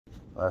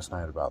Last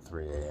night about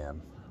 3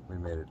 a.m. we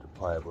made it to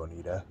Playa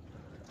Bonita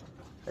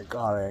and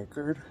got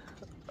anchored.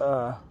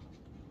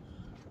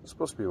 It's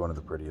supposed to be one of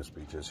the prettiest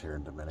beaches here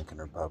in Dominican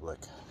Republic.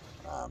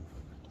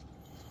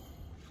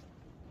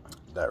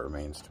 That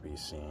remains to be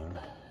seen.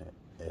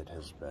 It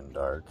has been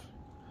dark.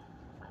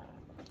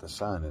 The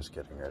sun is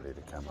getting ready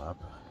to come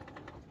up,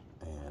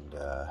 and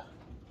of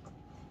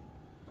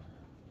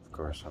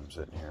course I'm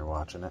sitting here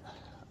watching it.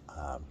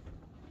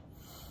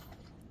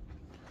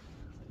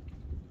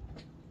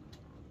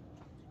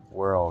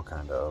 We're all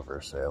kind of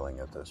oversailing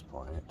at this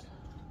point.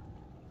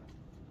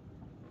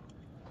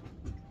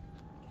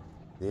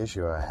 The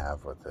issue I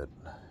have with it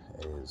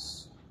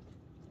is,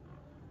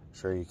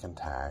 sure, you can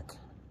tack.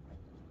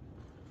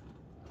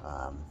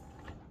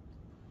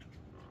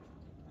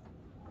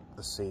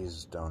 The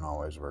seas don't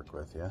always work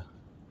with you.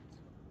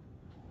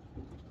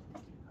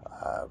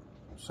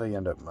 So you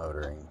end up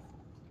motoring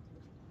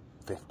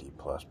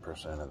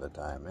 50+% of the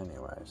time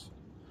anyways.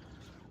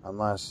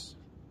 Unless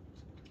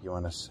you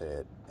want to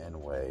sit and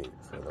wait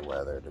for the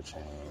weather to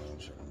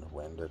change and the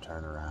wind to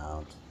turn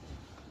around.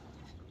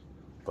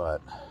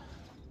 But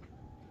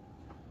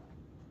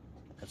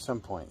at some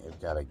point you've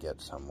got to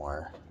get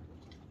somewhere.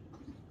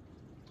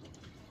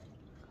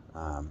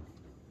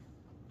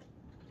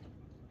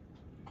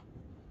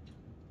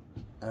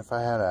 If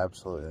I had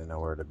absolutely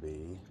nowhere to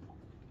be,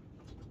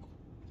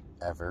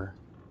 ever,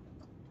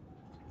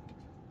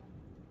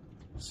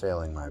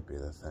 sailing might be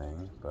the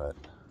thing. But,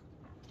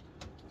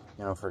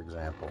 you know, for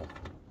example,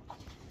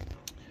 it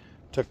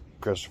took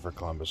Christopher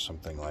Columbus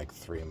something like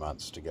 3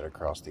 months to get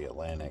across the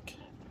Atlantic.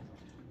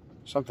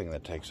 Something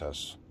that takes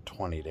us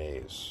 20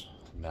 days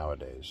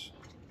nowadays.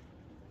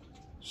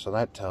 So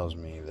that tells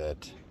me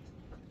that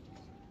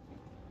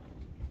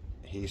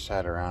he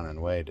sat around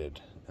and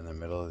waited in the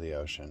middle of the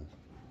ocean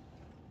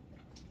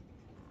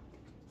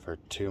for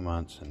 2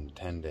 months and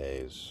 10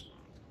 days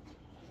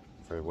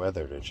for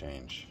weather to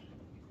change.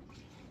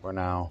 Where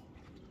now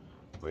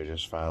we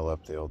just file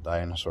up the old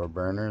dinosaur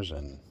burners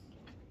and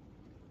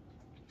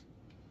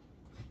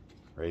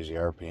raise the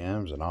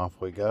RPMs and off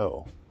we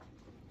go.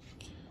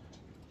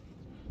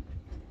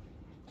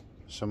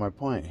 So my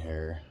point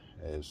here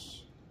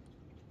is,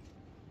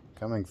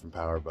 coming from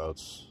power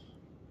boats,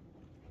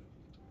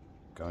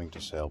 going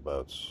to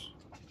sailboats,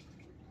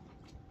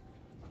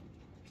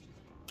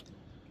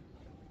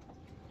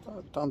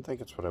 don't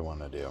think it's what I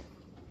want to do.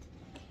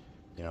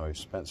 You know, we've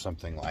spent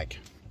something like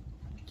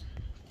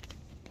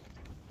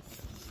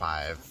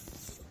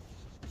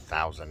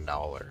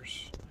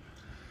 $5,000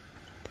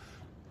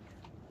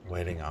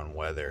 waiting on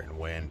weather and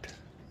wind.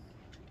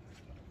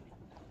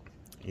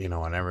 You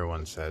know, and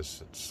everyone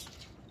says it's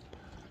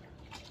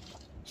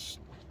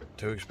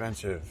too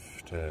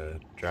expensive to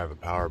drive a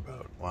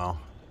powerboat. Well,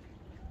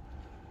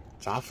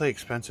 it's awfully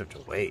expensive to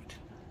wait.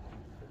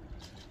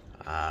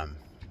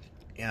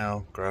 You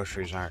know,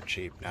 groceries aren't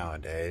cheap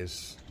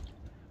nowadays.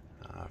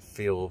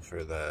 Fuel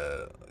for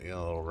the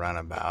little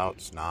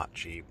runabout's not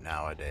cheap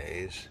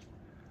nowadays.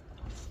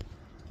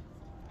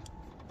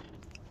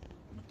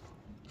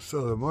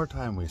 So the more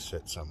time we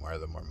sit somewhere,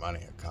 the more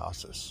money it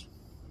costs us.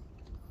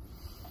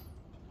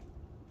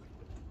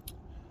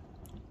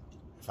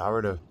 If I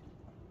were to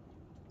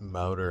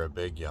motor a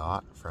big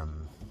yacht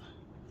from,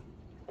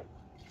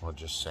 we'll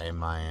just say,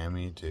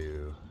 Miami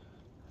to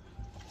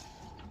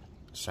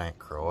St.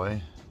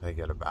 Croix, they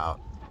get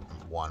about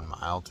 1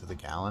 mile to the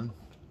gallon.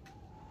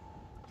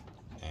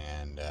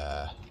 And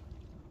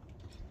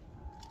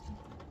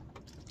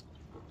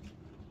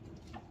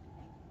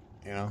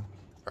you know,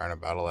 burn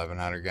about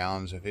 1,100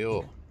 gallons of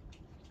fuel.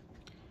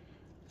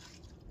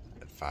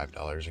 At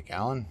 $5 a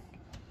gallon,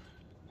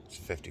 it's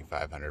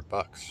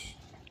 $5,500.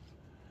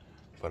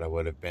 But I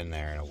would have been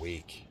there in a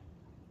week,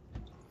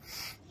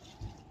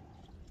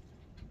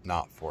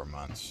 not 4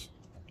 months.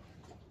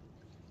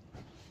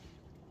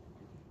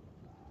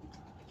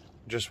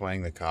 Just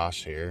weighing the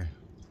costs here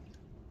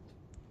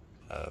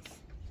of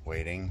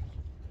waiting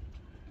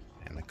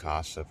and the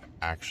cost of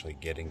actually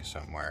getting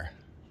somewhere.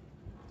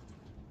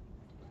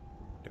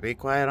 To be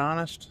quite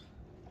honest,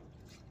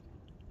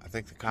 I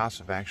think the cost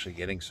of actually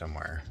getting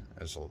somewhere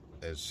is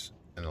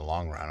in the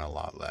long run a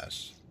lot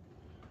less.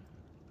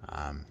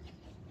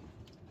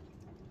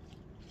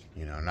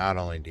 You know, not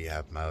only do you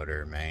have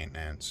motor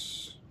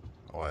maintenance,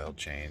 oil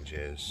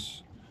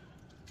changes,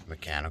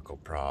 mechanical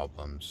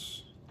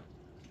problems,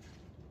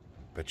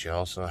 but you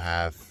also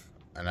have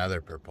another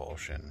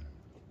propulsion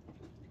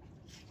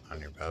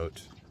on your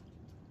boat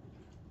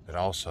that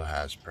also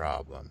has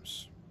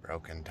problems.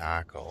 Broken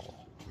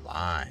tackle,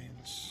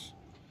 lines,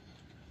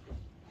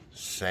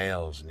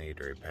 sails need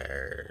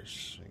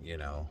repairs, you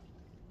know.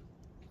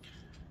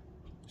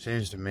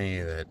 Seems to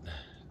me that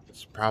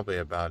it's probably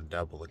about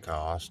double the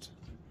cost.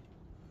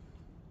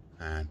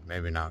 And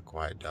maybe not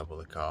quite double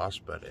the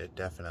cost, but it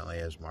definitely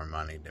is more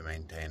money to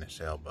maintain a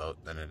sailboat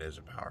than it is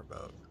a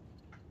powerboat.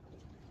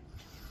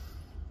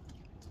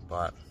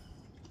 But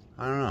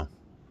I don't know.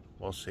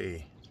 We'll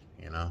see.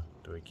 You know,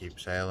 do we keep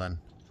sailing?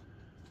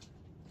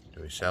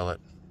 Do we sell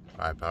it?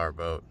 Buy a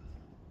powerboat?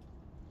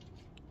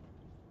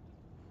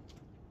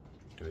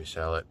 Do we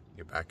sell it?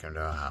 Get back into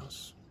a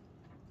house?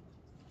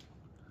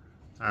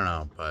 I don't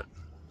know, but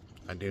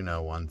I do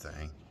know one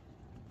thing.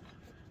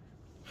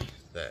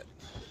 That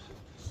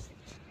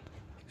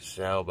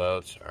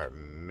sailboats are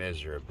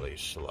miserably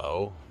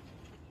slow.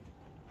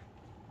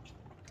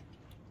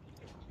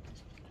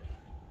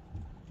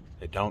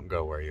 They don't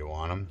go where you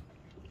want them.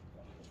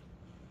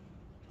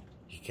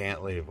 You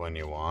can't leave when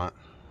you want.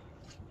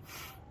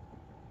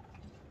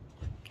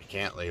 You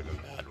can't leave in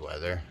bad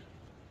weather.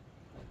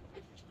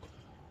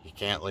 You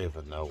can't leave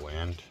with no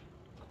wind.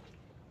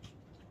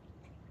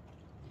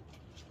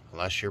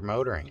 Unless you're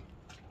motoring.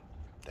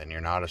 Then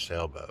you're not a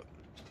sailboat.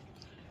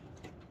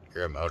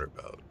 You're a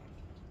motorboat.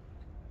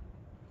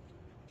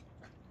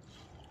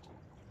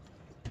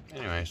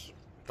 Anyways,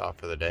 thought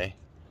for the day.